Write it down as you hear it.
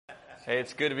Hey,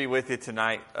 it's good to be with you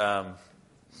tonight.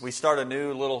 We start a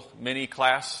new little mini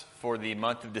class for the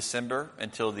month of December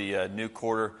until the new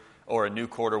quarter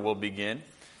will begin.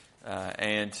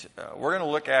 And we're going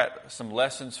to look at some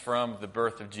lessons from the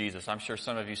birth of Jesus. I'm sure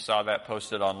some of you saw that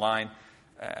posted online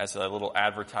as a little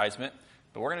advertisement.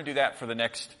 But we're going to do that for the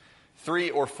next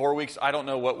 3 or 4 weeks. I don't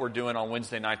know what we're doing on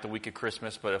Wednesday night, the week of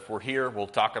Christmas. But if we're here, we'll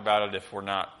talk about it. If we're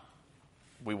not,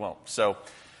 we won't. So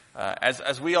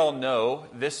as we all know,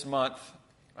 this month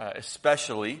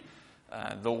especially,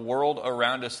 the world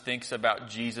around us thinks about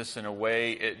Jesus in a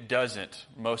way it doesn't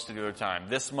most of the other time.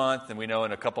 This month, and we know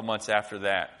in a couple months after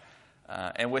that.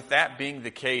 And with that being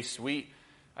the case,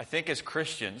 I think as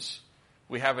Christians,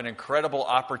 we have an incredible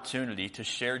opportunity to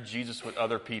share Jesus with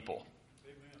other people.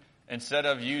 Amen. Instead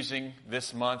of using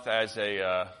this month as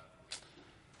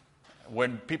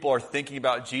when people are thinking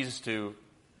about Jesus, to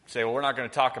say, well, we're not going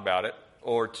to talk about it,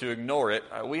 or to ignore it,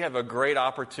 we have a great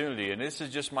opportunity. And this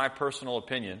is just my personal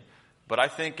opinion, but I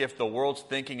think if the world's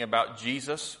thinking about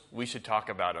Jesus, we should talk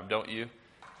about him, don't you?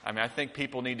 I mean, I think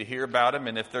people need to hear about him,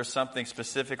 and if there's something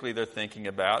specifically they're thinking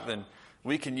about, then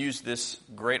we can use this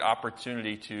great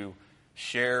opportunity to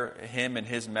share him and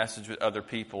his message with other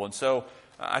people. And so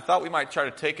I thought we might try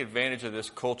to take advantage of this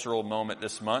cultural moment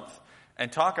this month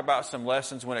and talk about some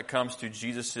lessons when it comes to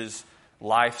Jesus'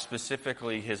 life,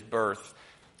 specifically his birth.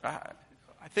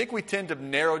 I think we tend to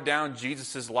narrow down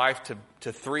Jesus' life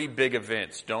to 3 big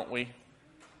events, don't we?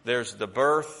 There's the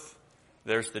birth,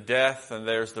 there's the death, and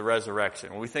there's the resurrection.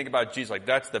 When we think about Jesus, like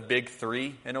that's the big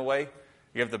 3 in a way.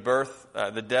 You have the birth,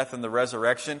 the death, and the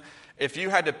resurrection. If you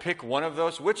had to pick one of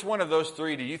those, which one of those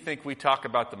 3 do you think we talk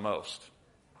about the most?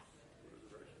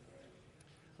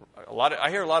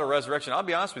 I hear a lot of resurrection. I'll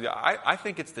be honest with you. I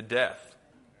think it's the death.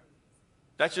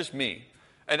 That's just me.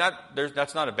 And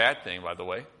that's not a bad thing, by the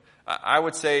way. I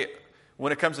would say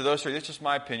when it comes to those 3, it's just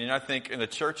my opinion. I think in the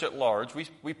church at large,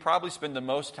 we probably spend the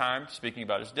most time speaking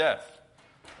about his death.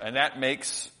 And that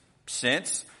makes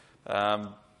sense.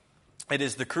 It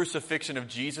is the crucifixion of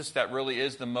Jesus that really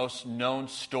is the most known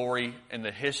story in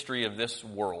the history of this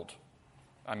world.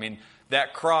 I mean,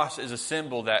 that cross is a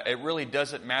symbol that it really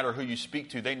doesn't matter who you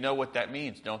speak to. They know what that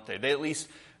means, don't they? They at least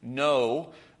know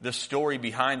the story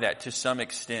behind that to some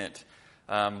extent.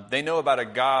 They know about a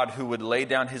God who would lay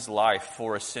down his life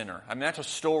for a sinner. I mean, that's a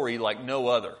story like no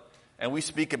other. And we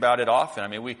speak about it often. I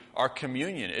mean, our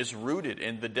communion is rooted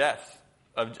in the death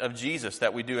of Jesus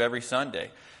that we do every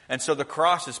Sunday. And so the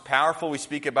cross is powerful. We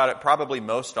speak about it probably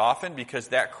most often because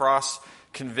that cross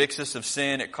convicts us of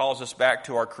sin. It calls us back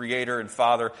to our Creator and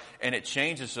Father, and it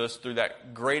changes us through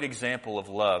that great example of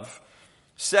love.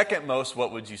 Second most,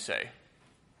 what would you say?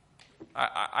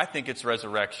 I think it's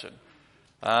resurrection.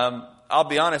 I'll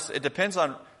be honest, it depends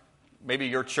on maybe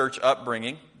your church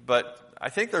upbringing, but I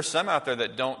think there's some out there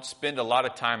that don't spend a lot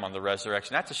of time on the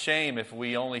resurrection. That's a shame if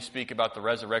we only speak about the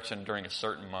resurrection during a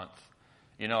certain month.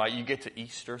 You know, you get to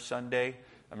Easter Sunday.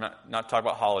 I'm not talking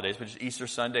about holidays, but just Easter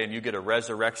Sunday, and you get a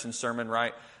resurrection sermon,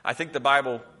 right? I think the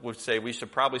Bible would say we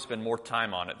should probably spend more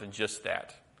time on it than just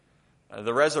that.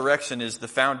 The resurrection is the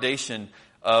foundation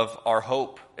of our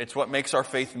hope. It's what makes our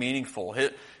faith meaningful.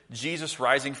 Jesus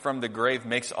rising from the grave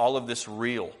makes all of this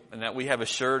real, and that we have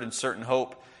assured and certain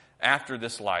hope after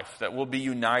this life, that we'll be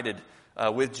united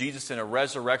with Jesus in a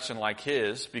resurrection like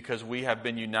his because we have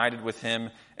been united with him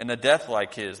in a death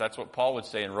like his. That's what Paul would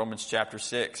say in Romans chapter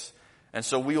 6. And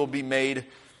so we will be made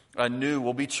anew.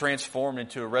 We'll be transformed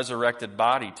into a resurrected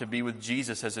body to be with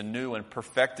Jesus as a new and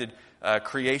perfected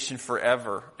creation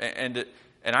forever.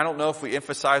 And I don't know if we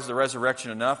emphasize the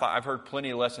resurrection enough. I've heard plenty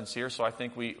of lessons here, so I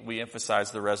think we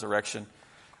emphasize the resurrection.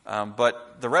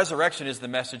 But the resurrection is the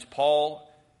message Paul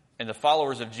and the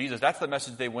followers of Jesus, that's the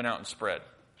message they went out and spread.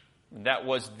 And that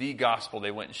was the gospel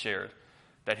they went and shared.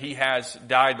 That he has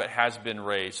died but has been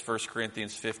raised. 1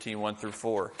 Corinthians 15, 1 through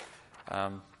 4.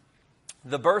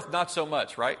 The birth, not so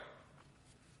much, right?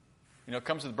 You know, it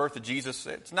comes to the birth of Jesus.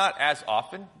 It's not as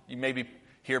often. You maybe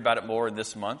hear about it more in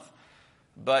this month.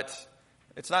 But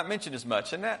it's not mentioned as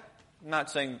much. And that, I'm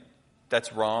not saying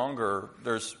that's wrong or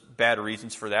there's bad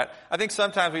reasons for that. I think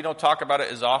sometimes we don't talk about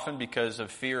it as often because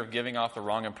of fear of giving off the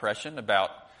wrong impression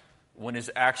about when his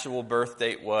actual birth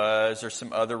date was or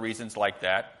some other reasons like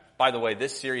that. By the way,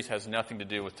 this series has nothing to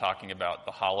do with talking about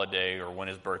the holiday or when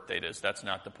his birth date is. That's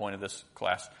not the point of this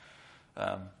class.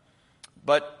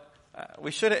 But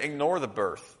we shouldn't ignore the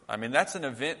birth. I mean, that's an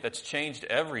event that's changed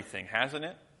everything, hasn't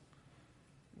it?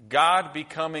 God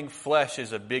becoming flesh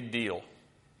is a big deal.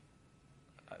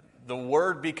 The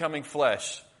Word becoming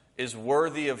flesh is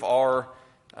worthy of our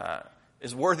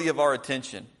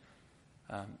attention.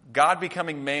 God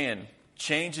becoming man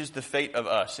changes the fate of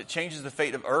us. It changes the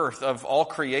fate of earth, of all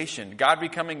creation. God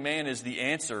becoming man is the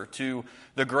answer to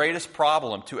the greatest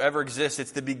problem to ever exist.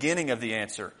 It's the beginning of the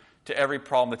answer to every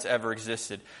problem that's ever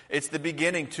existed. It's the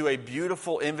beginning to a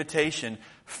beautiful invitation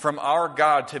from our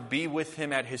God to be with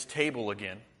Him at His table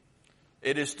again.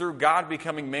 It is through God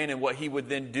becoming man and what He would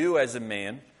then do as a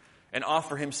man and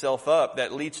offer Himself up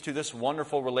that leads to this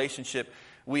wonderful relationship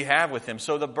we have with Him.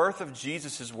 So the birth of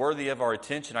Jesus is worthy of our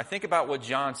attention. I think about what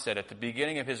John said at the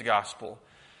beginning of his gospel.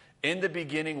 In the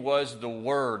beginning was the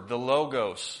Word, the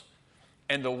Logos,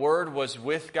 and the Word was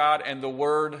with God, and the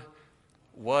Word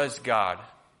was God.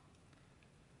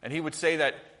 And he would say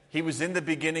that He was in the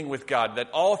beginning with God,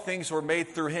 that all things were made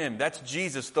through Him. That's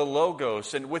Jesus, the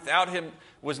Logos. And without Him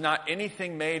was not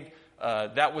anything made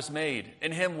that was made.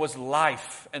 In Him was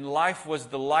life, and life was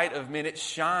the light of men. It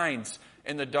shines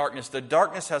in the darkness. The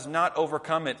darkness has not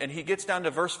overcome it. And he gets down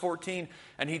to verse 14,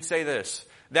 and he'd say this,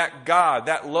 that God,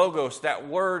 that Logos, that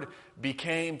Word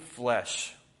became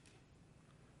flesh.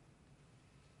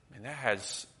 And that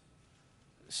has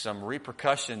some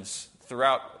repercussions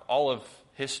throughout all of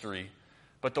history.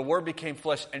 But the Word became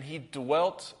flesh, and He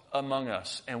dwelt among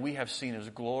us, and we have seen His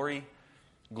glory.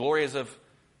 Glory as of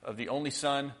the only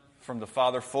Son from the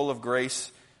Father, full of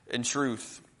grace and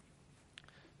truth.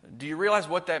 Do you realize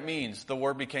what that means, the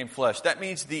Word became flesh? That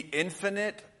means the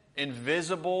infinite,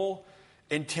 invisible,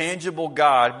 intangible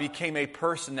God became a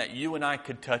person that you and I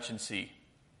could touch and see.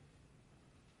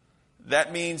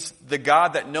 That means the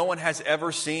God that no one has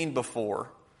ever seen before,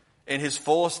 in His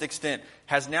fullest extent,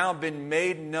 has now been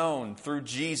made known through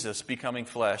Jesus becoming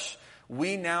flesh.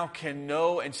 We now can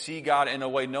know and see God in a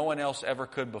way no one else ever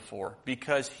could before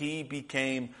because He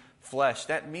became flesh.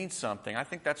 That means something. I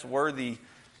think that's worthy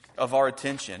of our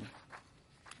attention.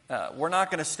 We're not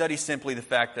going to study simply the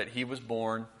fact that He was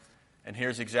born and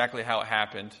here's exactly how it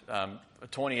happened. A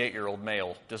 28-year-old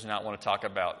male does not want to talk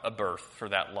about a birth for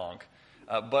that long.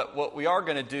 But what we are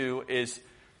going to do is,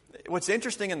 what's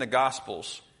interesting in the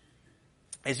Gospels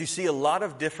is you see a lot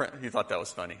of different, you thought that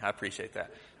was funny, I appreciate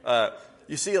that.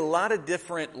 You see a lot of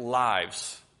different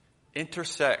lives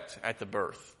intersect at the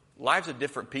birth. Lives of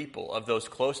different people, of those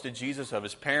close to Jesus, of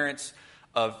His parents,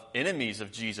 of enemies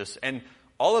of Jesus. And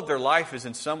all of their life is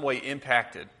in some way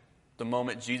impacted the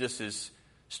moment Jesus is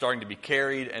starting to be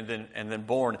carried and then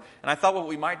born. And I thought what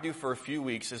we might do for a few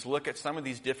weeks is look at some of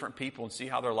these different people and see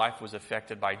how their life was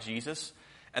affected by Jesus.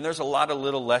 And there's a lot of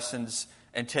little lessons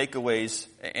and takeaways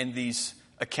in these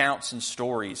accounts and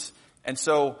stories. And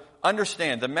so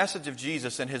understand the message of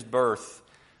Jesus and His birth,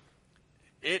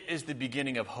 it is the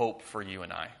beginning of hope for you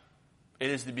and I. It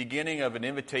is the beginning of an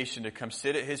invitation to come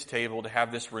sit at His table, to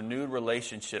have this renewed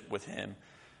relationship with Him.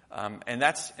 And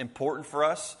that's important for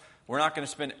us. We're not going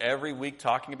to spend every week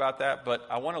talking about that, but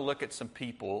I want to look at some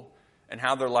people and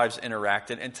how their lives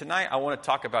interacted. And tonight I want to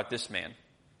talk about this man.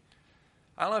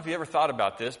 I don't know if you ever thought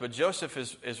about this, but Joseph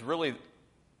is really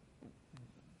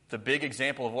the big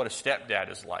example of what a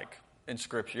stepdad is like in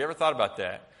Scripture. You ever thought about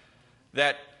that?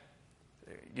 That,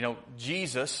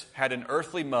 Jesus had an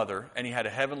earthly mother and He had a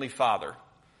heavenly father.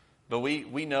 But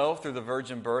we know through the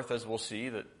virgin birth, as we'll see,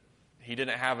 that He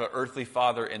didn't have an earthly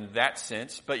father in that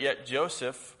sense. But yet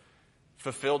Joseph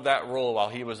fulfilled that role while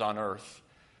he was on earth.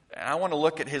 And I want to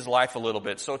look at his life a little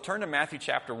bit. So turn to Matthew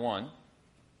chapter 1,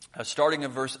 starting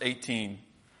in verse 18.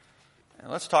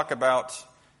 And let's talk about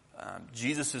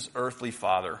Jesus' earthly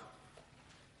father.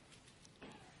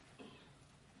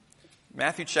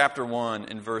 Matthew chapter 1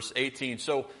 and verse 18.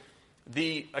 So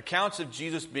the accounts of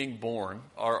Jesus being born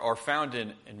are found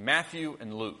in Matthew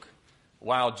and Luke.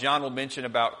 While John will mention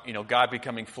about, God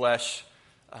becoming flesh,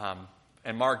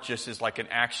 and Mark just is like an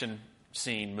action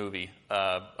scene movie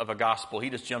of a gospel. He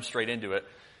just jumps straight into it.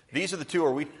 These are the two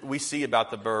where we see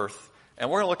about the birth. And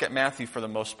we're going to look at Matthew for the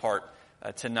most part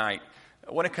tonight.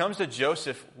 When it comes to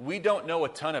Joseph, we don't know a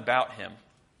ton about him.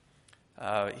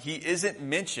 He isn't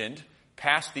mentioned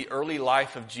past the early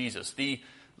life of Jesus. The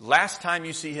last time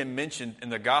you see him mentioned in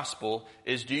the gospel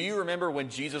is, do you remember when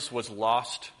Jesus was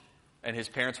lost and his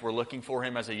parents were looking for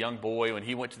him as a young boy when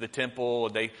he went to the temple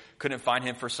and they couldn't find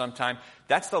him for some time?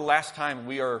 That's the last time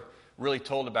we are really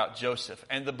told about Joseph.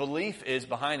 And the belief is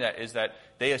behind that is that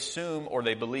they assume or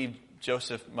they believe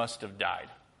Joseph must have died.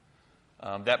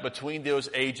 That between those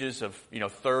ages of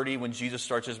 30 when Jesus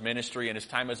starts his ministry and his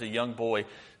time as a young boy,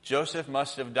 Joseph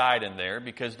must have died in there,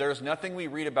 because there's nothing we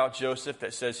read about Joseph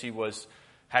that says he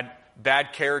had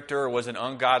bad character or was an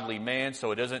ungodly man.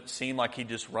 So it doesn't seem like he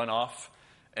just run off.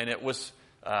 And it was,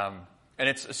 and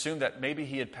it's assumed that maybe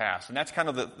he had passed. And that's kind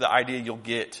of the idea you'll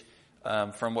get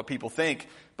from what people think.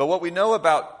 But what we know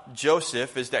about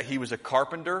Joseph is that he was a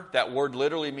carpenter. That word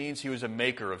literally means he was a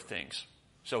maker of things.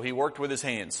 So he worked with his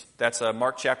hands. That's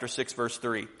Mark chapter 6, verse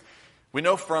 3. We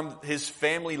know from his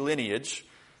family lineage,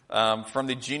 from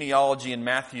the genealogy in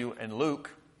Matthew and Luke,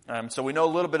 so we know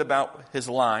a little bit about his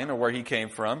line or where he came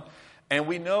from. And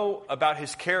we know about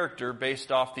his character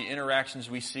based off the interactions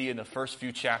we see in the first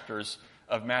few chapters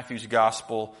of Matthew's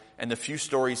gospel and the few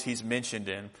stories he's mentioned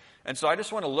in. And so I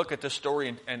just want to look at this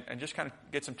story and just kind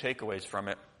of get some takeaways from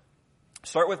it.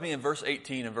 Start with me in verse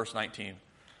 18 and verse 19.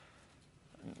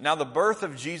 Now the birth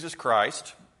of Jesus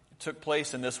Christ took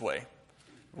place in this way.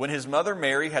 When his mother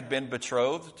Mary had been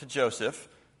betrothed to Joseph,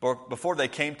 before they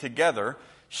came together,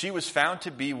 she was found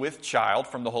to be with child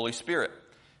from the Holy Spirit.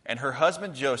 And her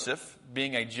husband Joseph,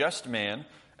 being a just man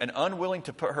and unwilling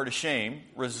to put her to shame,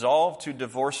 resolved to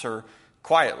divorce her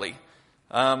quietly.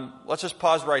 Let's just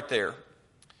pause right there.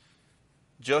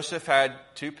 Joseph had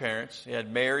two parents. He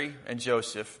had Mary and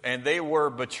Joseph, and they were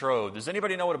betrothed. Does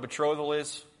anybody know what a betrothal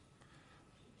is?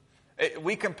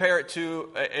 We compare it to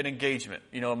an engagement,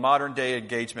 a modern day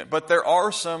engagement. But there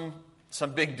are some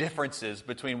big differences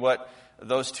between what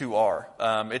those two are.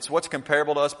 It's what's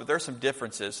comparable to us, but there's some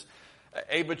differences.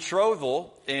 A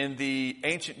betrothal in the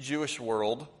ancient Jewish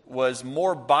world was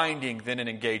more binding than an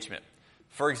engagement.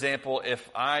 For example, if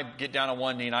I get down on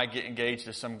one knee and I get engaged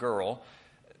to some girl,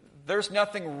 there's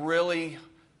nothing really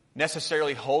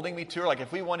necessarily holding me to her. Like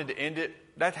if we wanted to end it,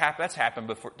 that's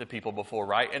happened to people before,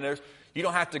 right? And you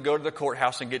don't have to go to the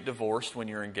courthouse and get divorced when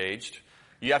you're engaged.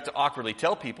 You have to awkwardly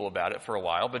tell people about it for a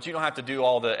while, but you don't have to do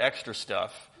all the extra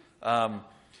stuff.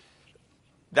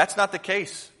 That's not the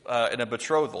case in a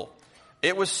betrothal.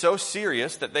 It was so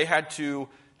serious that they had to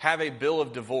have a bill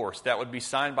of divorce that would be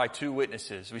signed by two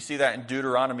witnesses. We see that in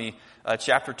Deuteronomy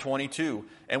chapter 22.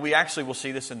 And we actually will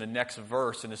see this in the next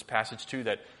verse in this passage too,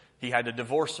 that he had to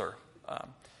divorce her.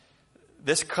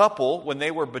 This couple, when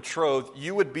they were betrothed,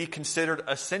 you would be considered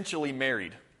essentially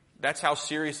married. That's how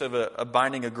serious of a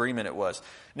binding agreement it was.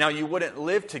 Now, you wouldn't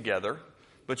live together,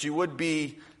 but you would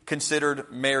be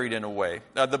considered married in a way.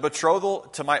 The betrothal,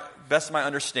 to my best of my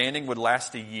understanding, would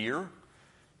last a year.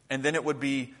 And then it would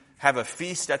have a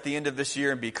feast at the end of this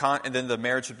year, and then the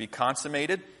marriage would be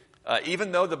consummated.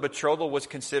 Even though the betrothal was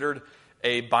considered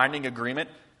a binding agreement,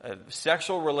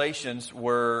 sexual relations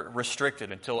were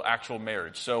restricted until actual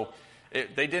marriage. So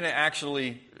they didn't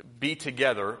actually be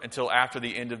together until after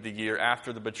the end of the year,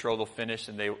 after the betrothal finished,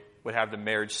 and they would have the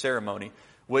marriage ceremony,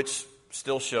 which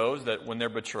still shows that when they're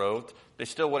betrothed, they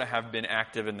still wouldn't have been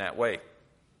active in that way.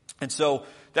 And so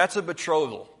that's a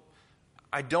betrothal.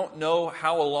 I don't know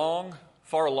how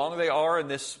far along they are in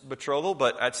this betrothal,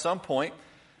 but at some point,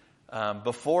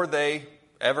 before they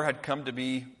ever had come to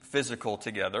be physical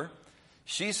together,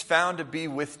 she's found to be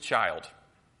with child.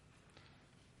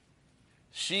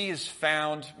 She is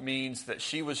found means that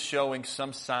she was showing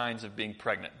some signs of being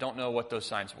pregnant. Don't know what those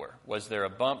signs were. Was there a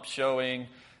bump showing?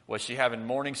 Was she having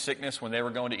morning sickness when they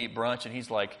were going to eat brunch? And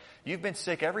he's like, "You've been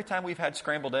sick every time we've had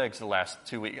scrambled eggs the last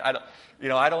 2 weeks." I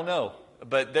don't know.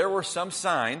 But there were some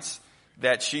signs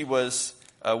that she was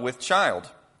with child.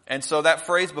 And so that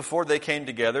phrase, before they came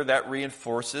together, that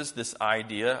reinforces this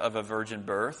idea of a virgin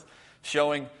birth,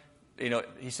 showing,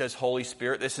 he says Holy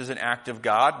Spirit. This is an act of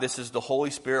God. This is the Holy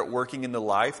Spirit working in the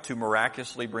life to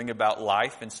miraculously bring about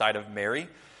life inside of Mary.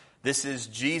 This is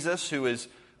Jesus, who is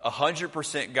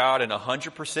 100% God and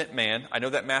 100% man. I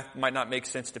know that math might not make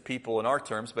sense to people in our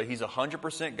terms, but he's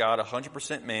 100% God,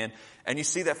 100% man. And you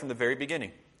see that from the very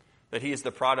beginning, that he is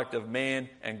the product of man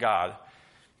and God.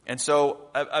 And so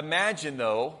imagine,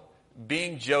 though,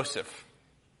 being Joseph.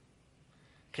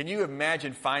 Can you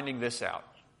imagine finding this out?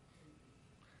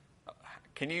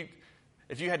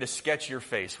 If you had to sketch your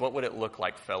face, what would it look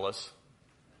like, fellas?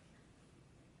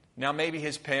 Now, maybe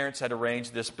his parents had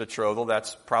arranged this betrothal.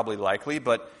 That's probably likely.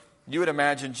 But you would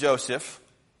imagine Joseph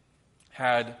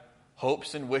had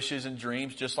hopes and wishes and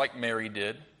dreams just like Mary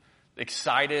did.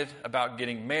 Excited about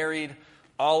getting married,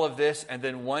 all of this. And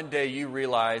then one day you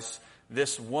realize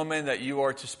this woman that you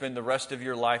are to spend the rest of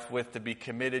your life with, to be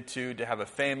committed to have a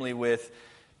family with,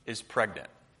 is pregnant.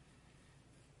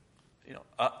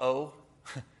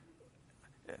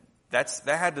 That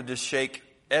had to just shake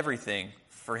everything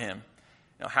for him.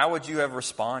 How would you have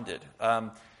responded?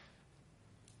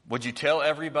 Would you tell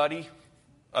everybody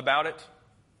about it?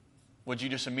 Would you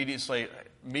just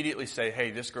immediately say,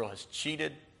 "Hey, this girl has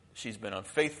cheated. She's been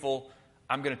unfaithful.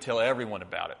 I'm going to tell everyone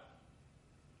about it.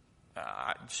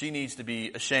 She needs to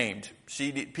be ashamed.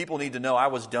 People need to know I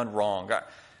was done wrong.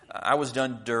 I was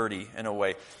done dirty in a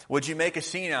way." Would you make a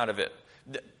scene out of it?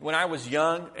 When I was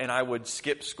young and I would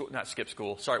when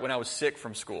I was sick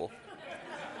from school.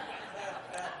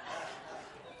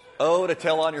 To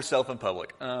tell on yourself in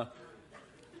public.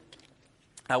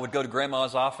 I would go to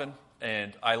Grandma's often,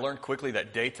 and I learned quickly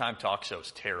that daytime talk show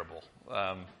is terrible.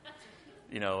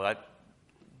 That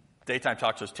daytime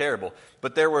talk show is terrible.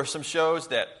 But there were some shows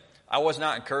that I was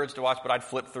not encouraged to watch, but I'd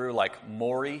flip through, like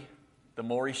Maury, the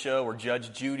Maury Show, or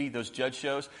Judge Judy, those judge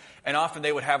shows. And often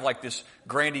they would have like this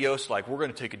grandiose, like, we're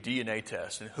going to take a DNA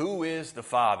test, and who is the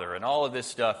father, and all of this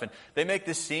stuff. And they make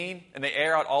this scene, and they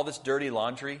air out all this dirty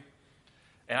laundry.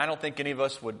 And I don't think any of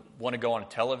us would want to go on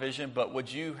television, but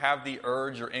would you have the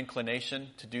urge or inclination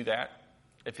to do that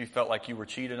if you felt like you were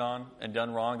cheated on and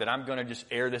done wrong, that I'm going to just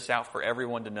air this out for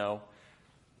everyone to know?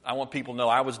 I want people to know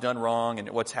I was done wrong and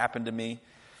what's happened to me.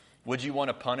 Would you want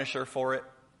to punish her for it?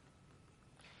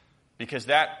 Because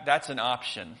that's an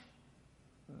option.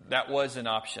 That was an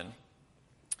option.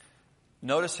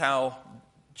 Notice how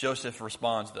Joseph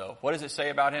responds, though. What does it say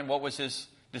about him? What was his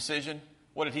decision?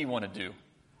 What did he want to do?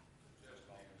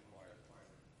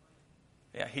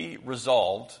 Yeah, he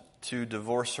resolved to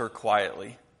divorce her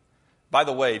quietly. By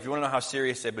the way, if you want to know how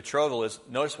serious a betrothal is,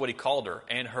 notice what he called her,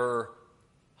 and her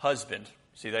husband.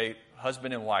 See,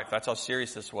 husband and wife. That's how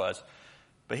serious this was.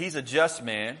 But he's a just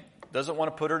man, doesn't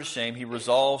want to put her to shame. He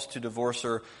resolves to divorce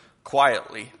her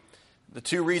quietly. The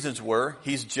two reasons were,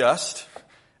 he's just,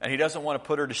 and he doesn't want to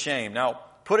put her to shame. Now,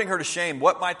 putting her to shame,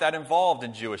 what might that involve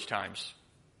in Jewish times?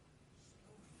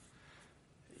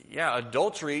 Yeah,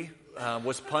 adultery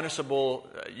was punishable.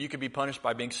 You could be punished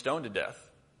by being stoned to death.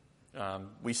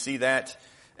 We see that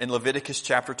in Leviticus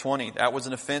chapter 20. That was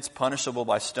an offense punishable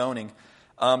by stoning.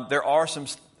 There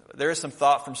is some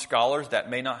thought from scholars that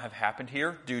may not have happened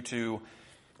here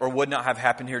would not have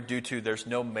happened here due to there's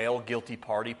no male guilty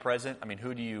party present. I mean,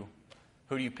 who do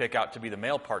you pick out to be the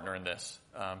male partner in this?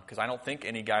 Because I don't think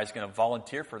any guy is going to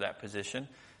volunteer for that position,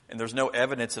 and there's no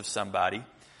evidence of somebody.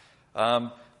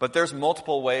 But there's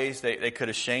multiple ways they could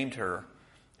have shamed her.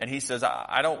 And he says,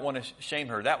 I don't want to shame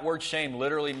her. That word shame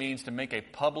literally means to make a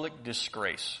public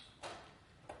disgrace.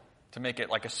 To make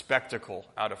it like a spectacle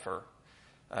out of her.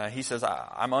 He says,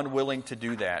 I'm unwilling to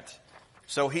do that.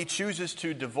 So he chooses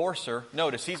to divorce her.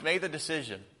 Notice, he's made the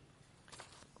decision.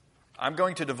 I'm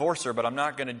going to divorce her, but I'm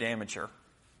not going to damage her.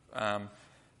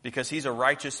 Because he's a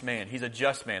righteous man. He's a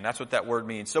just man. That's what that word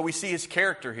means. So we see his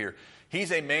character here.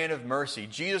 He's a man of mercy.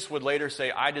 Jesus would later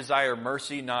say, I desire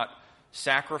mercy, not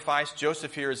sacrifice.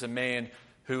 Joseph here is a man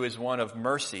who is one of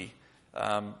mercy.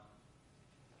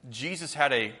 Jesus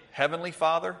had a heavenly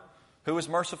father who was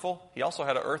merciful. He also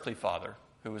had an earthly father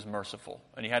who was merciful.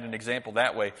 And he had an example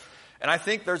that way. And I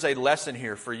think there's a lesson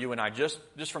here for you and I just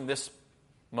from this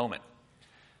moment.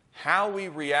 How we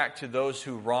react to those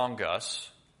who wrong us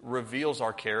reveals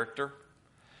our character.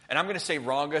 And I'm going to say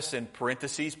wrong us in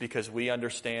parentheses because we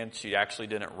understand she actually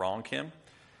didn't wrong him.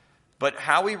 But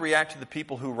how we react to the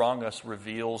people who wrong us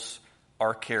reveals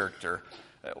our character.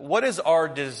 What is our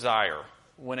desire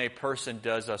when a person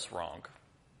does us wrong?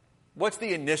 What's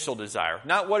the initial desire?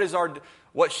 Not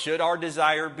what should our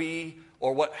desire be,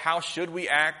 or how should we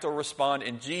act or respond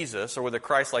in Jesus or with a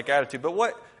Christ-like attitude, but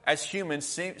what, as humans,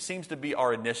 seems to be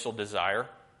our initial desire.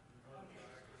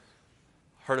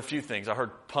 Heard a few things. I heard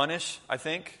punish, I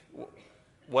think.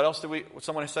 What else did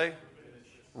someone say?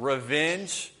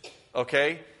 Revenge.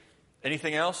 Okay.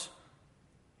 Anything else?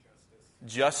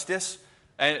 Justice.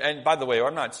 And by the way,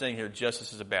 I'm not saying here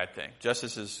justice is a bad thing.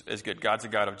 Justice is good. God's a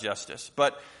God of justice.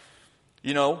 But,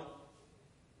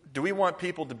 do we want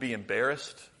people to be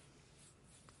embarrassed?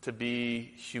 To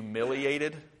be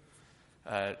humiliated?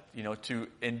 To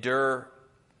endure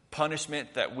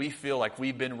punishment that we feel like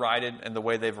we've been righted in the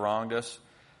way they've wronged us?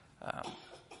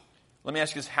 Let me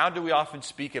ask you this. How do we often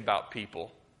speak about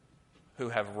people who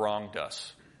have wronged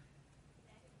us?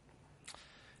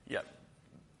 Yeah,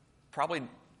 probably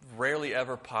rarely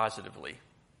ever positively.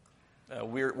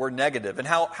 We're negative. And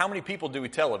how many people do we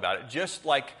tell about it?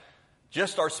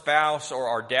 Just our spouse or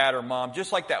our dad or mom,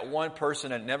 just like that one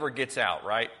person that never gets out,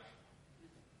 right?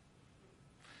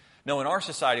 No, in our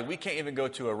society, we can't even go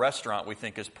to a restaurant we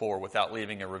think is poor without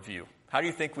leaving a review. How do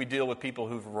you think we deal with people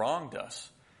who've wronged us?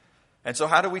 And so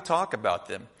how do we talk about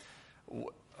them?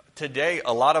 Today,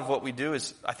 a lot of what we do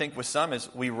is, I think with some, is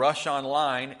we rush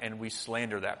online and we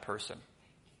slander that person.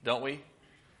 Don't we?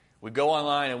 We go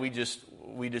online and we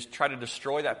just try to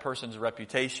destroy that person's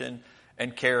reputation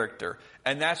and character.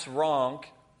 And that's wrong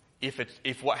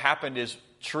if what happened is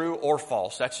true or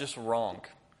false. That's just wrong.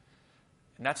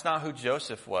 And that's not who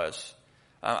Joseph was.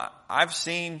 I've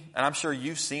seen, and I'm sure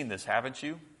you've seen this, haven't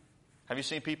you? Have you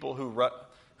seen people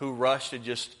who rush to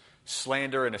just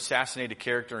slander and assassinate a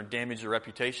character and damage their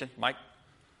reputation? Mike?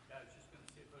 I was just going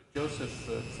to say about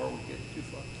Joseph, before we get too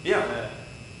far. Yeah.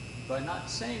 By not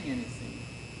saying anything,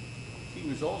 he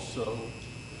was also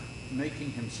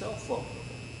making himself vulnerable.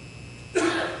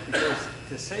 Because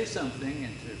to say something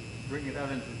and to bring it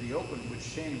out into the open would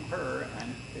shame her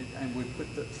and would put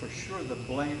for sure the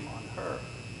blame on her.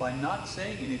 By not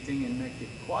saying anything and make it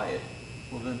quiet,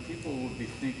 well then people would be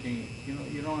thinking,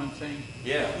 you know what I'm saying?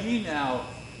 Yeah. He now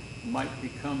might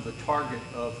become the target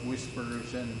of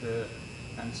whispers and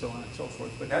so on and so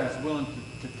forth. But he was willing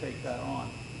to take that on.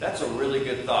 That's a really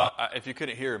good thought. If you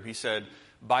couldn't hear him, he said,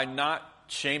 by not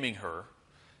shaming her,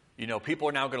 people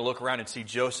are now going to look around and see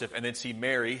Joseph and then see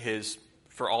Mary, his,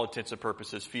 for all intents and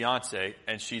purposes, fiance,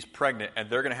 and she's pregnant, and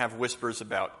they're going to have whispers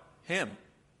about him.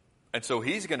 And so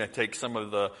he's going to take some of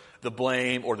the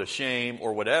blame or the shame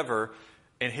or whatever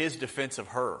in his defense of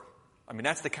her. I mean,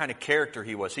 that's the kind of character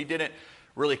he was. He didn't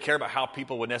really care about how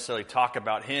people would necessarily talk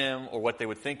about him or what they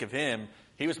would think of him.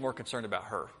 He was more concerned about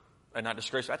her and not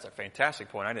disgrace. That's a fantastic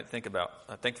point I didn't think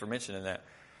about. Thanks for mentioning that.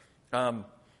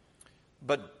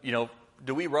 But,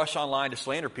 do we rush online to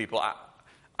slander people?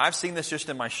 I've seen this just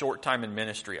in my short time in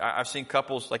ministry. I've seen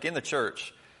couples, like in the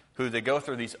church, who they go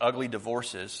through these ugly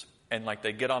divorces, and like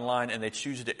they get online and they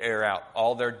choose to air out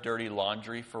all their dirty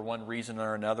laundry for one reason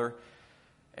or another.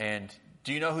 And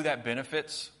do you know who that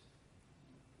benefits?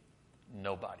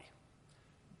 Nobody.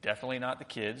 Definitely not the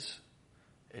kids.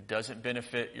 It doesn't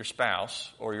benefit your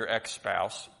spouse or your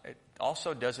ex-spouse. It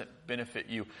also doesn't benefit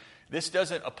you. This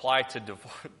doesn't apply to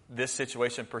this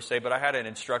situation per se, but I had an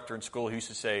instructor in school who used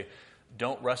to say,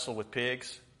 don't wrestle with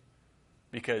pigs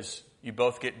because you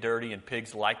both get dirty and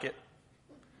pigs like it.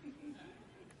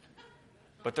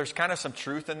 But there's kind of some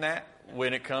truth in that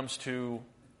when it comes to,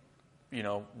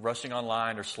 rushing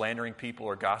online or slandering people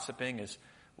or gossiping, is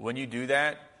when you do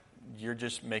that, you're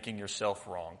just making yourself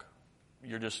wrong.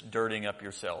 You're just dirtying up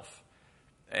yourself.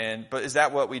 But is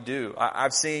that what we do?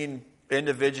 I've seen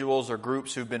individuals or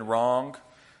groups who've been wronged,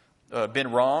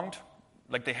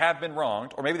 like they have been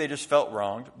wronged, or maybe they just felt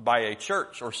wronged by a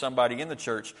church or somebody in the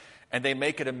church, and they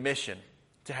make it a mission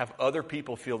to have other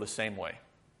people feel the same way.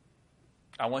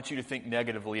 I want you to think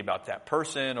negatively about that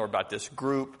person or about this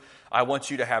group. I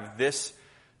want you to have this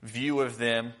view of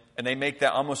them, and they make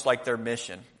that almost like their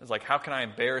mission. It's like, how can I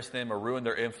embarrass them or ruin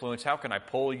their influence? How can I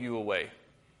pull you away?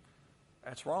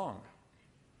 That's wrong.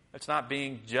 That's not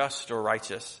being just or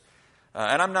righteous.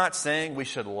 And I'm not saying we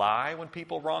should lie when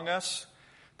people wrong us,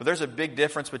 but there's a big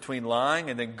difference between lying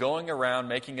and then going around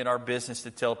making it our business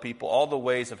to tell people all the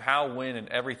ways of how, when, and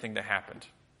everything that happened.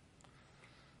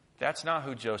 That's not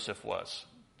who Joseph was.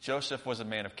 Joseph was a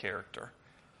man of character.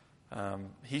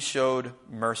 He showed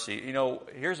mercy.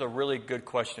 Here's a really good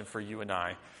question for you and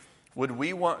I. Would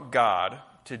we want God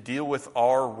to deal with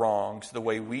our wrongs the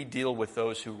way we deal with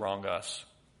those who wrong us?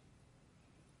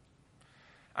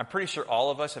 I'm pretty sure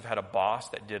all of us have had a boss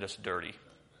that did us dirty.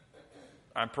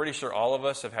 I'm pretty sure all of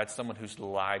us have had someone who's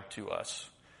lied to us.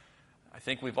 I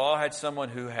think we've all had someone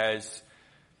who has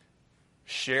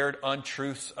shared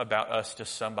untruths about us to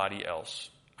somebody else.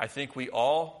 I think we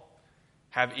all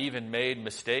have even made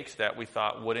mistakes that we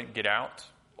thought wouldn't get out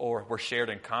or were shared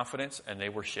in confidence, and they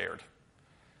were shared.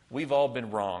 We've all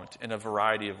been wronged in a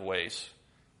variety of ways.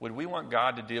 Would we want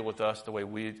God to deal with us the way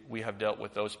we have dealt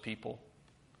with those people?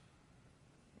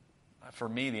 For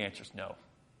me, the answer is no.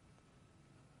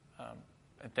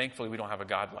 And thankfully, we don't have a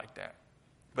God like that.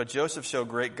 But Joseph showed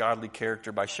great godly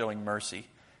character by showing mercy.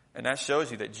 And that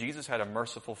shows you that Jesus had a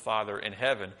merciful Father in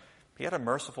heaven. He had a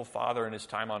merciful Father in his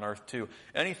time on earth too.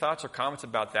 Any thoughts or comments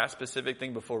about that specific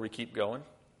thing before we keep going?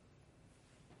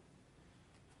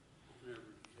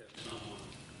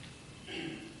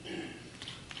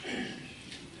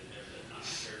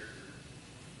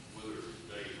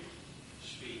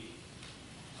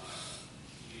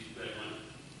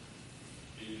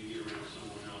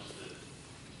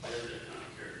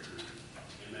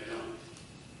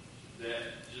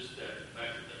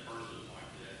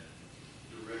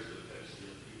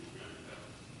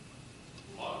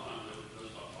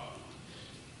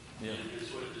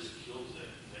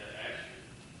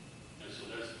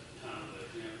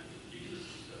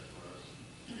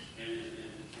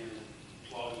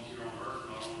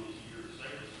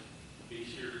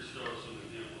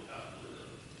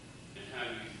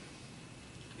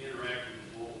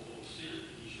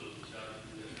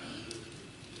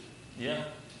 Yeah.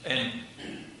 And,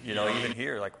 even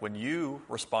here, like when you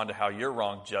respond to how you're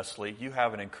wronged justly, you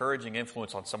have an encouraging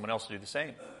influence on someone else to do the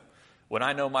same. When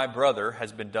I know my brother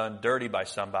has been done dirty by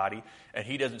somebody and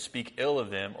he doesn't speak ill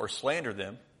of them or slander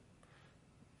them,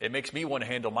 it makes me want to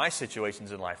handle my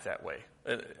situations in life that way.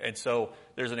 And so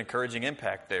there's an encouraging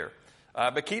impact there.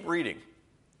 But keep reading.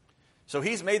 So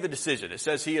he's made the decision. It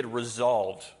says he had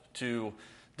resolved to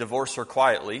divorce her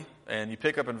quietly. And you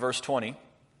pick up in verse 20.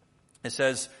 It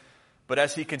says, But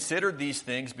as he considered these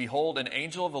things, behold, an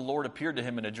angel of the Lord appeared to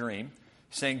him in a dream,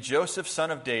 saying, Joseph,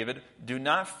 son of David, do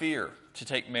not fear to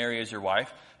take Mary as your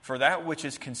wife, for that which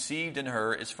is conceived in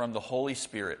her is from the Holy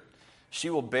Spirit. She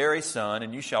will bear a son,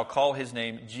 and you shall call his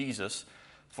name Jesus,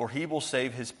 for he will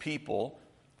save his people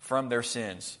from their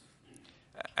sins.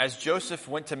 As Joseph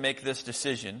went to make this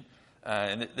decision,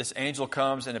 and this angel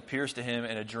comes and appears to him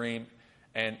in a dream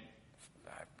and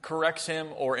corrects him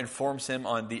or informs him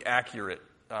on the accurate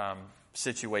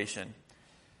situation.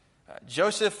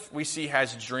 Joseph, we see,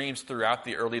 has dreams throughout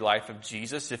the early life of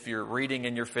Jesus. If you're reading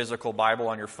in your physical Bible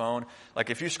on your phone, like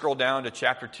if you scroll down to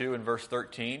chapter 2 and verse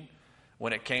 13,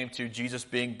 when it came to Jesus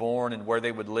being born and where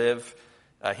they would live,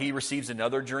 he receives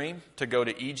another dream to go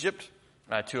to Egypt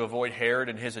to avoid Herod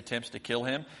and his attempts to kill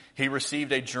him. He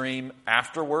received a dream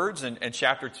afterwards in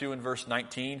chapter 2 and verse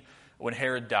 19 when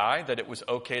Herod died that it was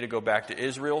okay to go back to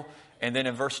Israel. And then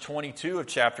in verse 22 of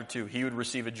chapter 2, he would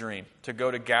receive a dream to go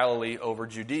to Galilee over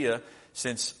Judea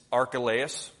since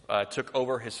Archelaus took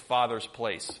over his father's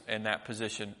place in that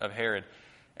position of Herod.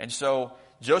 And so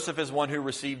Joseph is one who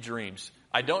received dreams.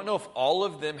 I don't know if all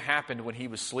of them happened when he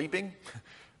was sleeping.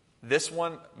 This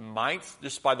one might,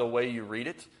 just by the way you read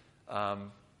it.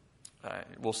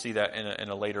 We'll see that in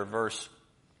a later verse.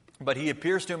 But he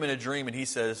appears to him in a dream and he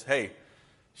says, hey,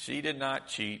 she did not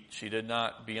cheat. She did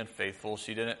not be unfaithful.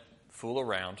 She didn't fool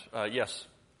around. Yes?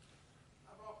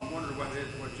 I've often wondered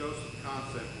what Joseph's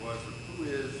concept was of who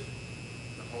is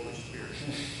the Holy Spirit. I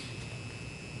mean,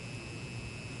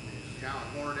 is this Calvin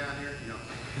Horner down here? You know,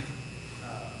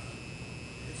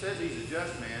 it says he's a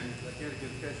just man. I can't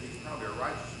confess he's probably a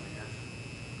righteous man.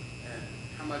 And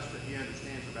how much that he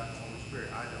understands about the Holy Spirit,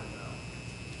 I don't know.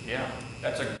 Yeah,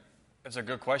 that's a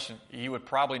good question. He would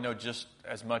probably know just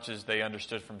as much as they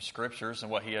understood from scriptures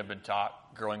and what he had been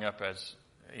taught growing up as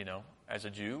a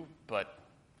Jew. But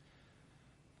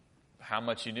how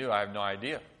much he knew, I have no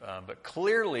idea. But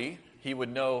clearly, he would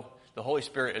know the Holy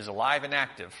Spirit is alive and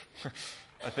active.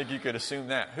 I think you could assume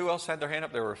that. Who else had their hand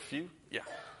up? There were a few. Yeah.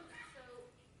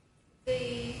 So,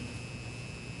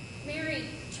 Mary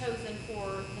chosen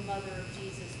for the mother of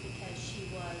Jesus because she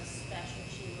was special,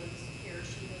 she was pure,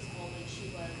 she was holy, she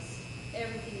was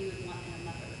everything you would want in a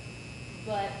mother.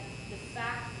 But the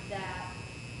fact that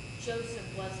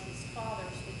Joseph was his father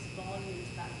speaks volumes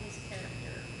about his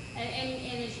character. And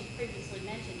as you previously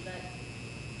mentioned, that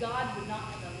God would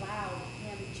not have allowed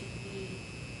him to be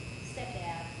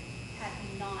stepdad had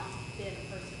he not been a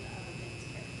person other than his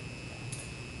character.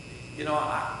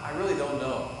 I really don't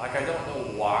know. I don't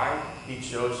know why he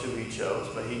chose who he chose,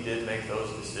 but he did make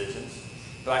those decisions.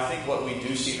 But I think what we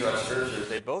do see throughout Scripture is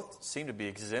they both seem to be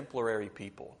exemplary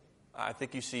people. I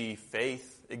think you see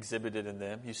faith exhibited in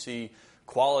them. You see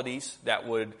qualities that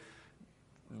would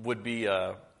be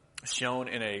shown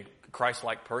in a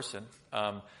Christ-like person.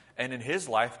 And in his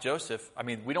life, Joseph,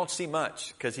 we don't see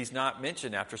much because he's not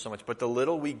mentioned after so much. But the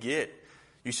little we get,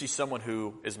 you see someone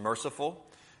who is merciful.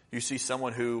 You see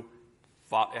someone who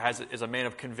is a man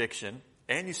of conviction.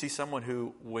 And you see someone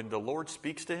who, when the Lord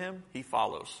speaks to him, he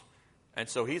follows. And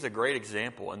so he's a great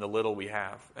example in the little we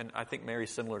have. And I think Mary's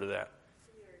similar to that.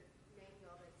 So you're naming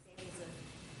all the examples of,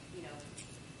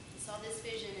 he saw this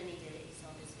vision and he did it. He saw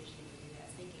this vision and he did it. I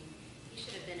was thinking he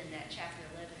should have been in that chapter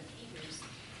 11 of Hebrews.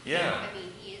 Yeah.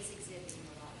 He is exhibiting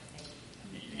a lot of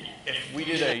faith. If we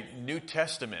did a New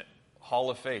Testament Hall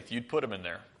of Faith, you'd put him in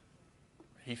there.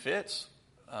 He fits.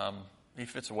 He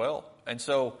fits well. And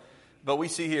so, but we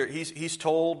see here, he's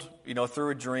told, through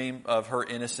a dream of her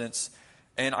innocence.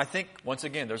 And I think, once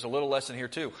again, there's a little lesson here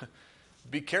too.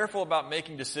 Be careful about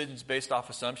making decisions based off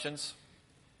assumptions.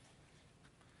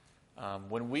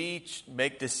 When we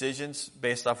make decisions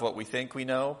based off what we think we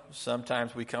know,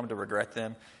 sometimes we come to regret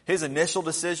them. His initial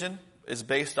decision is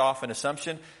based off an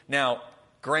assumption. Now,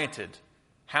 granted,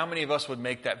 how many of us would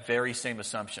make that very same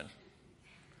assumption?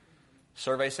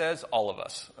 Survey says all of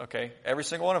us, okay? Every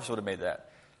single one of us would have made that.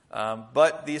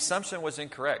 But the assumption was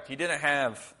incorrect. He didn't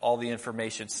have all the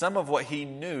information. Some of what he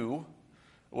knew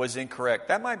was incorrect.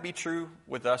 That might be true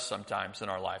with us sometimes in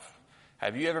our life.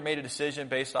 Have you ever made a decision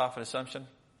based off an assumption?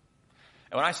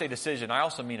 And when I say decision, I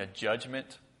also mean a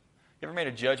judgment. You ever made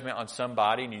a judgment on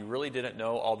somebody and you really didn't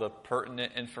know all the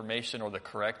pertinent information or the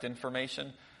correct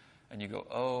information? And you go,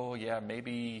 oh, yeah,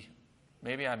 maybe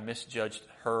I misjudged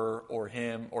her or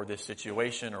him or this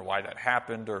situation or why that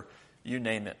happened or you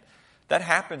name it. That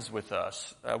happens with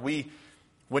us.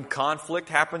 When conflict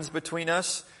happens between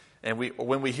us and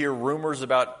when we hear rumors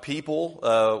about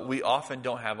people, we often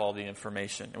don't have all the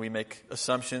information. And we make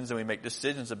assumptions and we make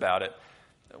decisions about it.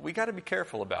 We got to be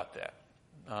careful about that.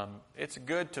 It's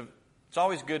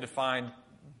always good to find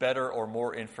better or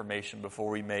more information before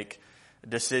we make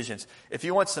decisions. If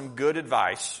you want some good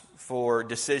advice for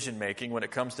decision making when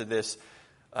it comes to this,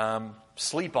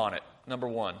 sleep on it, number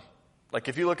one. Like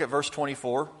if you look at verse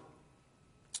 24,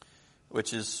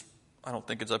 which is, I don't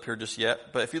think it's up here just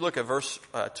yet, but if you look at verse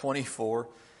 24, it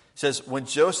says, when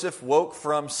Joseph woke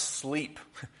from sleep,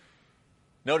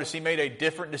 notice he made a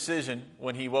different decision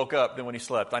when he woke up than when he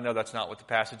slept. I know that's not what the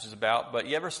passage is about, but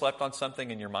you ever slept on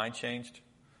something and your mind changed?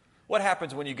 What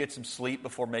happens when you get some sleep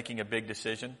before making a big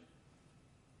decision?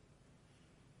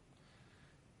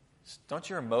 Don't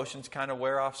your emotions kind of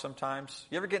wear off sometimes?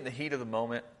 You ever get in the heat of the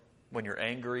moment when you're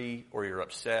angry or you're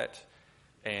upset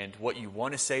and what you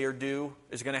want to say or do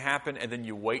is going to happen and then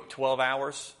you wait 12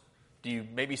 hours? Do you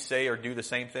maybe say or do the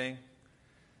same thing?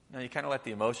 No, you kind of let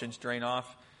the emotions drain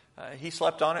off. He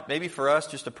slept on it. Maybe for us,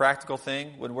 just a practical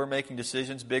thing when we're making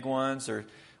decisions, big ones, or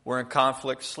we're in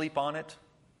conflict, sleep on it.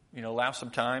 Allow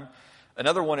some time.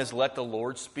 Another one is let the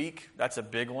Lord speak. That's a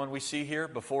big one we see here.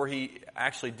 Before he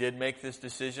actually did make this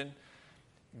decision,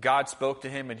 God spoke to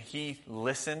him and he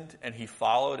listened and he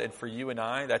followed. And for you and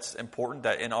I, that's important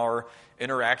that in our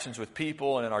interactions with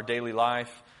people and in our daily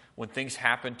life, when things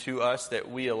happen to us, that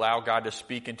we allow God to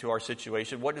speak into our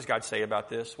situation. What does God say about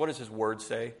this? What does his word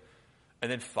say?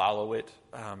 And then follow it.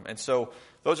 And so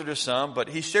those are just some. But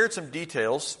he shared some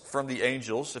details from the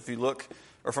angels, if you look,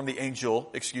 or from the angel,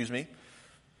 excuse me.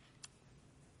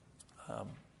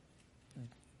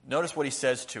 Notice what he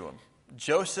says to him.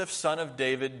 Joseph, son of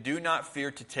David, do not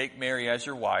fear to take Mary as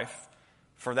your wife,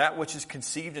 for that which is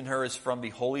conceived in her is from the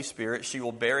Holy Spirit. She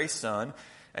will bear a son,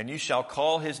 and you shall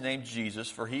call his name Jesus,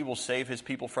 for he will save his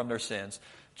people from their sins.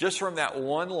 Just from that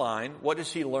one line, what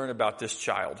does he learn about this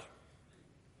child?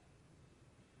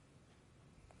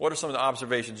 What are some of the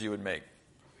observations you would make?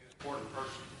 Important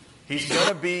person. He's going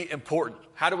to be important.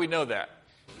 How do we know that?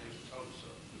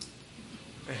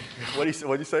 What did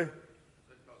you say?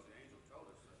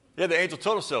 Yeah, the angel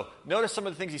told us so. Notice some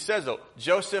of the things he says, though.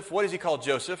 Joseph, what does he call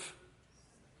Joseph?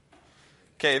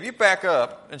 Okay, if you back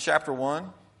up in chapter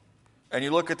 1 and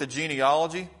you look at the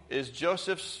genealogy, is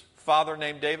Joseph's father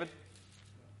named David?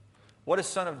 What does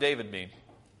son of David mean?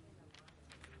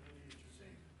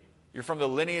 You're from the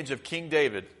lineage of King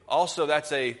David. Also,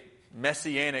 that's a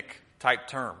messianic type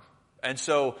term. And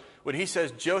so when he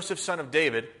says Joseph, son of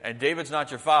David, and David's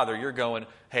not your father, you're going,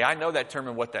 hey, I know that term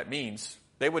and what that means.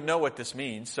 They would know what this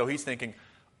means. So he's thinking,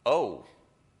 oh,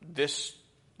 this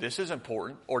is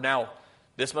important. Or now,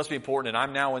 this must be important, and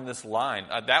I'm now in this line.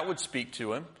 That would speak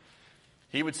to him.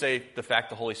 He would say the fact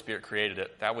the Holy Spirit created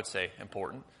it. That would say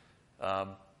important.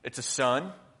 It's a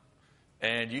son,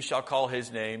 and you shall call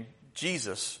his name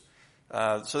Jesus.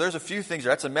 So there's a few things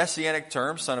there. That's a messianic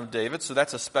term, son of David. So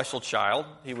that's a special child,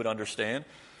 he would understand.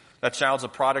 That child's a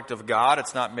product of God.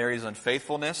 It's not Mary's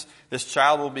unfaithfulness. This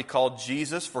child will be called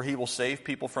Jesus, for he will save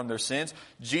people from their sins.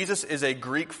 Jesus is a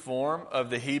Greek form of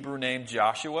the Hebrew name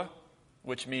Joshua,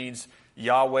 which means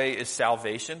Yahweh is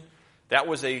salvation. That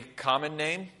was a common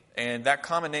name, and that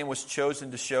common name was chosen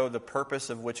to show the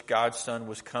purpose of which God's Son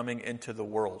was coming into the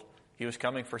world. He was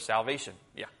coming for salvation.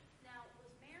 Yeah.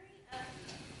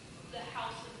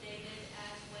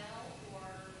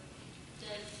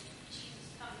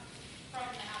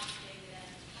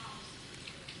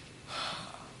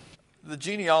 The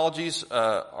genealogies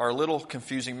are a little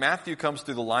confusing. Matthew comes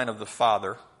through the line of the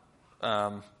father.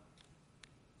 And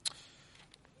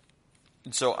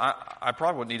so I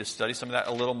probably would need to study some of that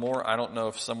a little more. I don't know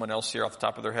if someone else here off the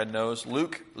top of their head knows.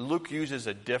 Luke uses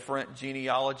a different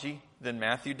genealogy than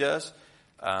Matthew does.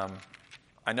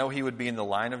 I know he would be in the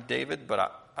line of David, but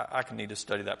I can need to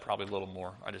study that probably a little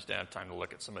more. I just didn't have time to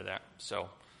look at some of that. So,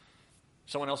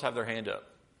 someone else have their hand up.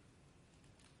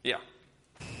 Yeah.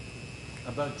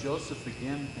 About Joseph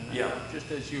again, and yeah. Just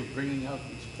as you're bringing out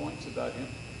these points about him,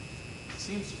 it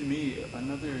seems to me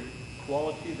another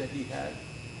quality that he had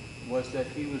was that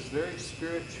he was very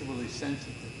spiritually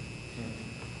sensitive.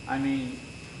 Mm-hmm. I mean,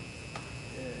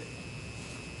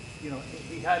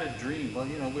 he had a dream. Well,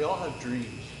 we all have dreams.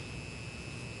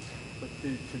 But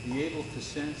to be able to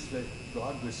sense that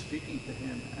God was speaking to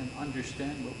him and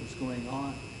understand what was going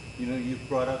on. You've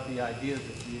brought up the idea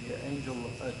that the angel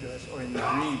in the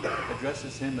dream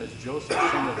addresses him as Joseph,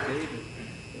 son of David.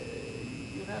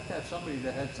 You'd have to have somebody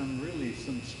that had some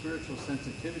spiritual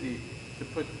sensitivity to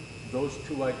put those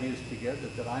two ideas together,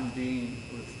 that I'm being,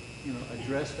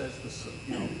 addressed as the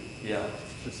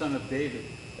son of David.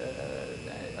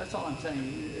 That's all I'm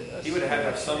saying. He would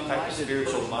have some type of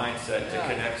spiritual mindset to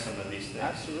connect some of these things.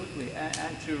 Absolutely,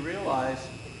 and to realize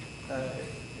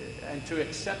and to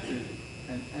accept it.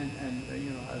 And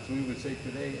as we would say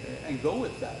today, and go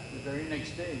with that the very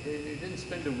next day. They didn't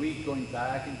spend a week going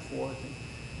back and forth.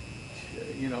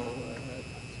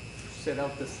 set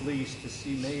out the fleece to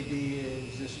see maybe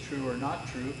is this true or not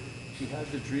true. He had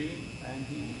the dream, and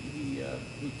he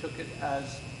took it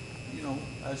as,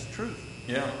 as truth.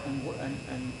 Yeah.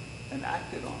 And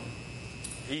acted on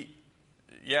it.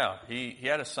 He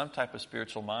had some type of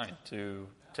spiritual mind to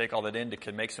take all that in,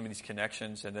 to make some of these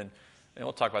connections, and then, and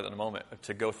we'll talk about that in a moment,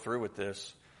 to go through with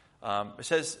this. It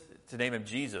says to name him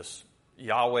Jesus.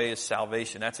 Yahweh is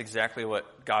salvation. That's exactly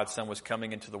what God's Son was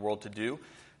coming into the world to do.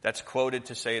 That's quoted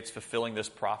to say it's fulfilling this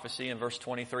prophecy in verse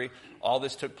 23. All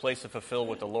this took place to fulfill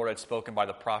what the Lord had spoken by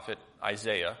the prophet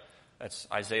Isaiah. That's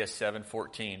Isaiah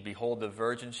 7:14. Behold, the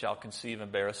virgin shall conceive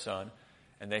and bear a son,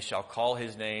 and they shall call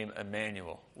his name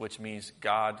Emmanuel, which means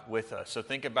God with us. So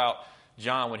think about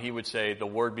John when he would say, the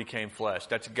Word became flesh.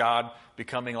 That's God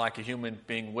becoming like a human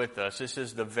being with us. This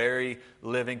is the very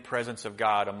living presence of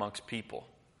God amongst people,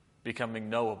 becoming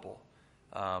knowable.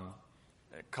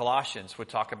 Colossians would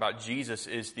talk about Jesus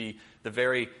is the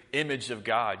very image of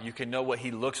God. You can know what he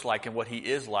looks like and what he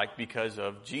is like because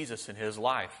of Jesus in his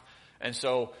life. And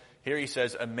so here he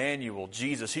says, Emmanuel,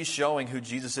 Jesus. He's showing who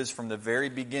Jesus is from the very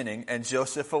beginning. And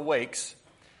Joseph awakes,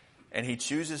 and he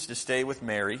chooses to stay with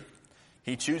Mary.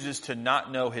 He chooses to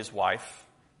not know his wife,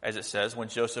 as it says. When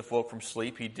Joseph woke from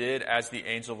sleep, he did as the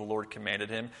angel of the Lord commanded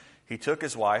him. He took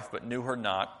his wife, but knew her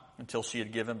not until she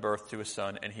had given birth to a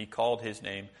son, and he called his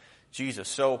name Jesus.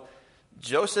 So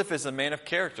Joseph is a man of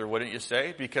character, wouldn't you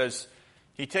say? Because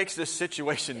he takes this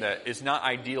situation that is not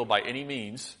ideal by any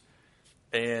means,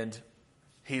 and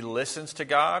he listens to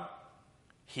God,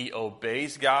 he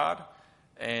obeys God,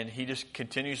 and he just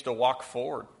continues to walk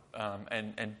forward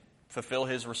and fulfill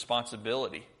his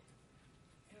responsibility.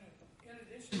 In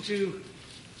addition to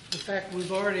the fact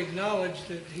we've already acknowledged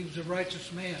that he was a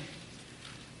righteous man,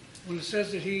 when it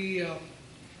says that he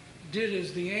did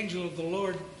as the angel of the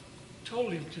Lord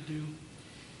told him to do,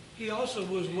 he also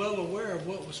was well aware of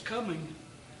what was coming,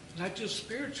 not just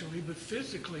spiritually, but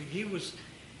physically. He was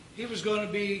going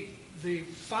to be the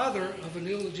father of an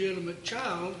illegitimate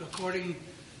child, according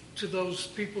to those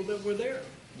people that were there.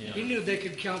 Yeah. He knew they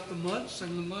could count the months,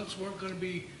 and the months weren't going to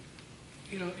be,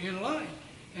 in line.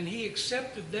 And he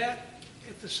accepted that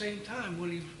at the same time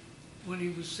when he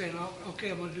was saying, "Okay,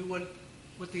 I'm going to do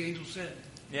what the angel said."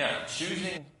 Yeah,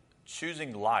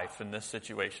 choosing life in this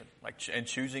situation, and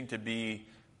choosing to be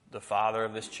the father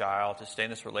of this child, to stay in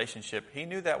this relationship. He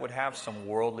knew that would have some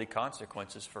worldly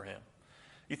consequences for him.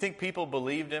 You think people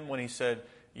believed him when he said,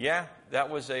 "Yeah, that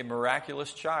was a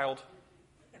miraculous child"?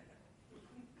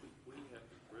 We have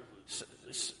the privilege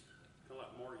to see,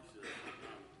 like Marty said,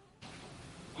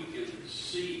 we can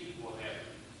see what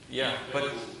happened. Yeah, but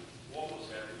what was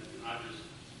happening, and I just,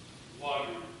 while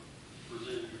you're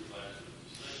presenting your class,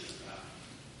 was thinking about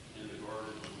in the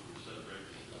garden when we were separated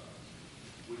from God,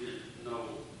 we didn't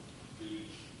know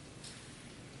the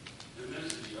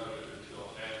immensity of it until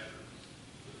after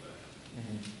the fact.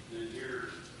 Mm-hmm. Then here,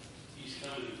 he's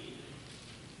coming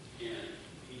again, and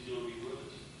he's going to be with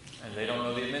us. And they don't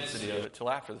know the immensity of it till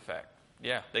after the fact.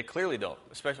 Yeah, they clearly don't.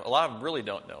 Especially, a lot of them really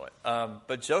don't know it.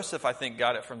 But Joseph, I think,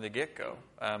 got it from the get-go.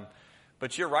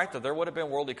 But you're right, though. There would have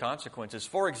been worldly consequences.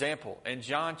 For example, in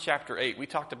John chapter 8, we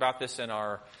talked about this in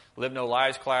our Live No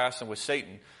Lies class and with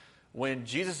Satan. When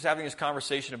Jesus is having this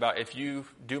conversation about, if you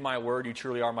do my word, you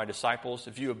truly are my disciples.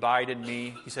 If you abide in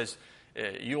me, he says,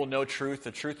 you will know truth.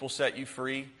 The truth will set you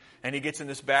free. And he gets in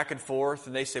this back and forth,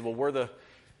 and they say, well,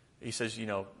 he says,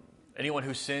 anyone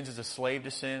who sins is a slave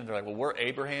to sin. And they're like, well, we're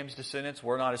Abraham's descendants.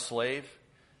 We're not a slave.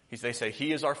 They say,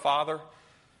 he is our father.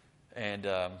 And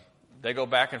they go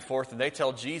back and forth, and they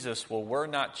tell Jesus, well, we're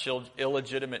not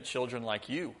illegitimate children like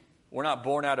you. We're not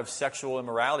born out of sexual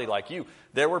immorality like you.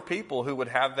 There were people who would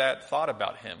have that thought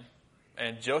about him.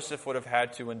 And Joseph would have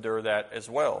had to endure that as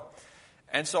well.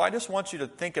 And so I just want you to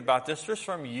think about this just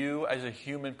from you as a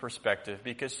human perspective,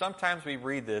 because sometimes we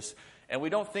read this and we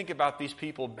don't think about these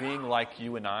people being like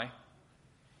you and I.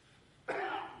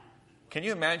 Can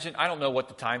you imagine? I don't know what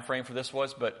the time frame for this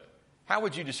was, but how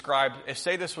would you describe,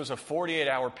 say this was a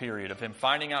 48-hour period of him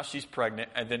finding out she's pregnant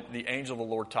and then the angel of the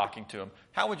Lord talking to him.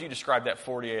 How would you describe that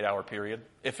 48-hour period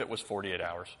if it was 48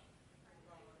 hours?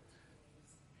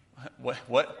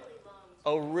 What?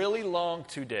 A really long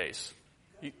 2 days.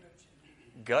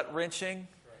 Gut-wrenching,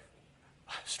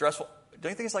 stressful. Don't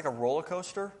you think it's like a roller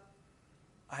coaster?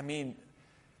 I mean,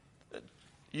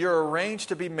 you're arranged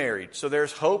to be married. So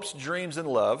there's hopes, dreams, and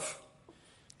love.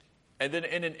 And then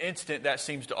in an instant, that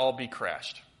seems to all be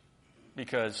crashed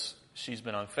because she's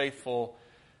been unfaithful.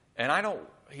 And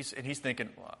he's thinking,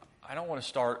 well, I don't want to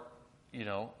start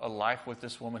a life with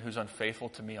this woman who's unfaithful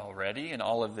to me already and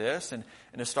all of this, and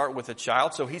to start with a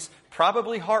child. So he's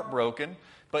probably heartbroken,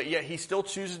 but yet he still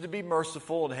chooses to be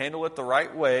merciful and handle it the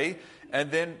right way.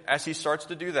 And then as he starts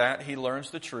to do that, he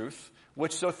learns the truth,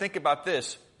 so think about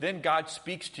this. Then God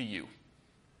speaks to you.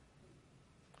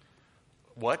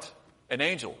 What? An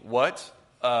angel. What?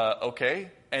 Okay.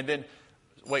 And then,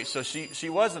 wait, so she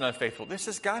wasn't unfaithful. This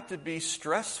has got to be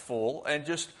stressful and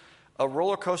just a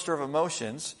roller coaster of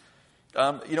emotions.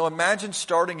 Imagine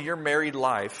starting your married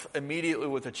life immediately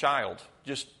with a child,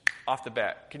 just off the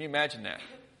bat. Can you imagine that?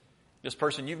 This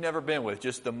person you've never been with,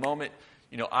 just the moment,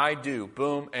 I do,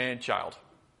 boom, and child.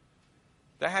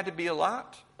 That had to be a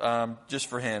lot, just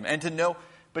for him. And to know,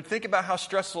 but think about how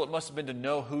stressful it must have been to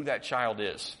know who that child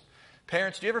is.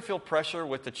 Parents, do you ever feel pressure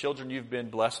with the children you've been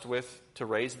blessed with to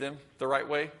raise them the right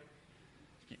way?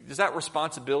 Does that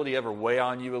responsibility ever weigh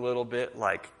on you a little bit?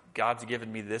 Like, God's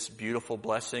given me this beautiful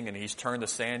blessing and He's turned the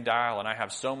sand dial and I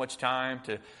have so much time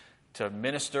to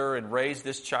minister and raise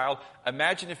this child.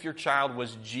 Imagine if your child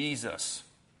was Jesus.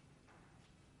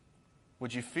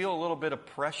 Would you feel a little bit of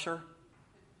pressure?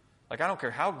 Like, I don't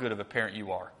care how good of a parent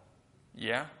you are.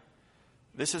 Yeah?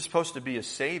 This is supposed to be a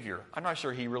Savior. I'm not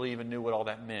sure He really even knew what all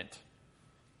that meant.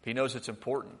 He knows it's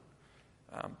important.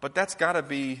 But that's got to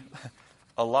be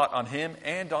a lot on him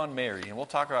and on Mary. And we'll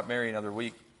talk about Mary another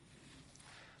week.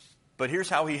 But here's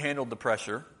how he handled the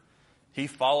pressure. He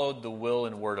followed the will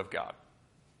and word of God.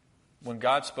 When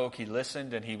God spoke, he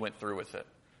listened and he went through with it.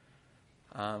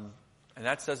 And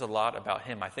that says a lot about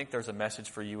him. I think there's a message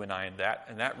for you and I in that.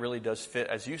 And that really does fit,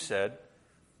 as you said,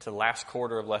 to last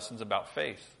quarter of lessons about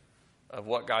faith, of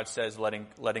what God says, letting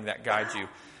that guide you.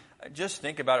 Just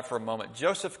think about it for a moment.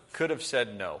 Joseph could have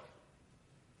said no.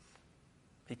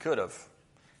 He could have.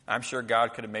 I'm sure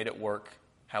God could have made it work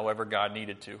however God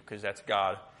needed to, because that's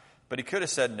God. But he could have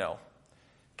said no.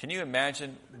 Can you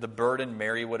imagine the burden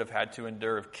Mary would have had to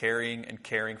endure of carrying and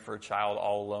caring for a child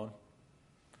all alone?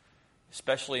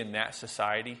 Especially in that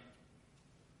society.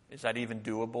 Is that even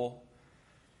doable?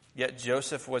 Yet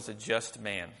Joseph was a just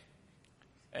man.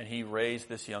 And he raised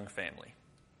this young family.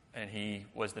 And he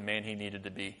was the man he needed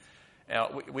to be.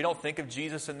 Now, we don't think of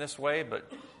Jesus in this way, but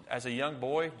as a young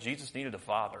boy, Jesus needed a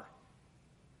father.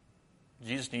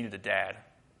 Jesus needed a dad.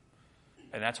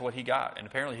 And that's what he got. And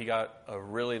apparently he got a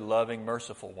really loving,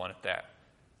 merciful one at that.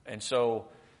 And so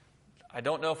I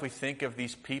don't know if we think of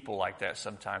these people like that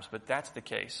sometimes, but that's the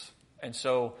case. And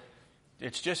so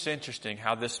it's just interesting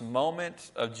how this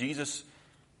moment of Jesus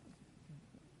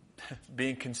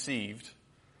being conceived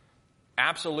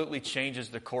absolutely changes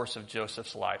the course of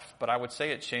Joseph's life. But I would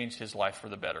say it changed his life for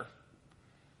the better.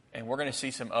 And we're going to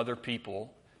see some other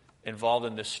people involved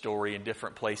in this story in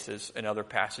different places and other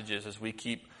passages as we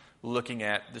keep looking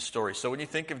at the story. So when you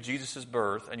think of Jesus'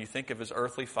 birth and you think of his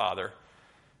earthly father,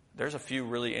 there's a few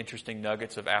really interesting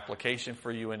nuggets of application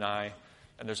for you and I.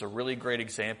 And there's a really great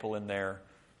example in there.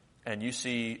 And you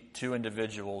see two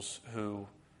individuals who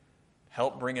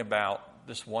help bring about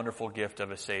this wonderful gift of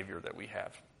a Savior that we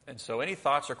have. And so any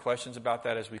thoughts or questions about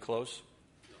that as we close?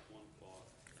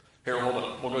 Here,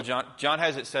 we'll go John. John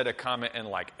hasn't said a comment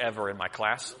in ever in my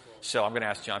class. So I'm going to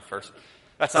ask John first.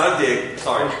 That's not a dig.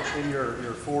 Sorry. In your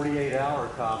 48-hour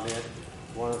comment,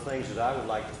 one of the things that I would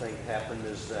like to think happened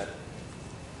is that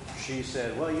she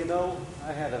said, well,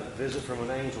 I had a visit from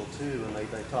an angel too, and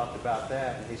they talked about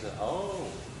that. And he said, oh,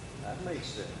 that makes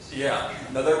sense. Yeah.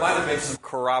 No, there might have been some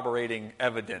corroborating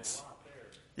evidence.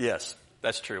 Yes,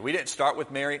 that's true. We didn't start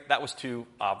with Mary. That was too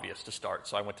obvious to start,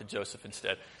 so I went to Joseph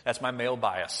instead. That's my male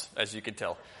bias, as you can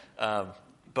tell.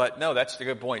 But no, that's a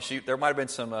good point. There might have been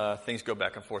some things go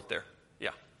back and forth there. Yeah.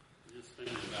 Just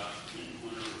thinking about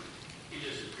whenever he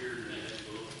disappeared and they had to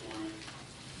go look for him,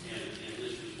 and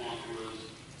his response was,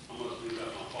 I'm going to leave out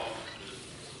my father's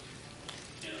business.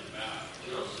 And about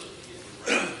Joseph, his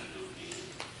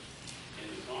righteousness, and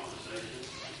the conversation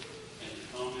and the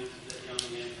comments that young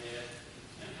man had,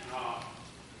 and how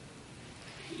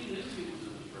he knew he was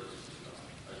in the presence of God,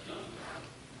 a young guy.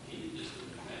 He just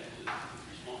couldn't imagine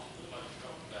his responsibility like you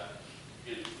talked about.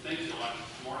 And things that, like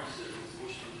Marty said, we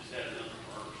wish we just had another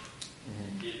verse.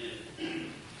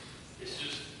 It's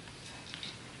just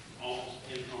almost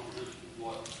incomprehensible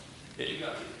what you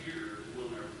got to hear and we'll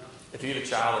never know. If you have a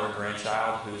child or a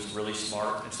grandchild who's really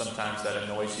smart and sometimes that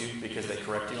annoys you because they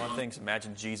correct you on things,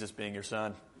 imagine Jesus being your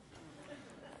son.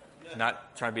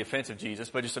 Not trying to be offensive, Jesus,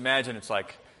 but just imagine it's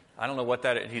like, I don't know what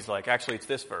that is. He's like, actually, it's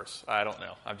this verse. I don't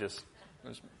know. I'm just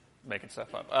making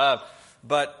stuff up.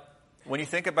 But when you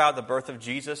think about the birth of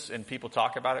Jesus and people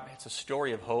talk about it, it's a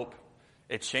story of hope.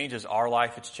 It changes our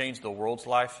life. It's changed the world's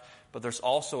life. But there's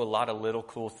also a lot of little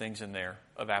cool things in there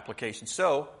of application.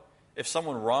 So If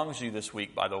someone wrongs you this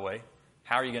week, by the way,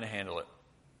 how are you going to handle it?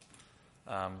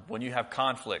 When you have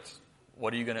conflict,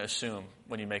 what are you going to assume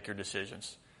when you make your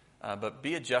decisions? But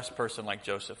be a just person like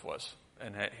Joseph was.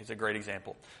 And he's a great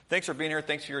example. Thanks for being here.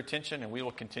 Thanks for your attention. And we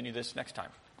will continue this next time.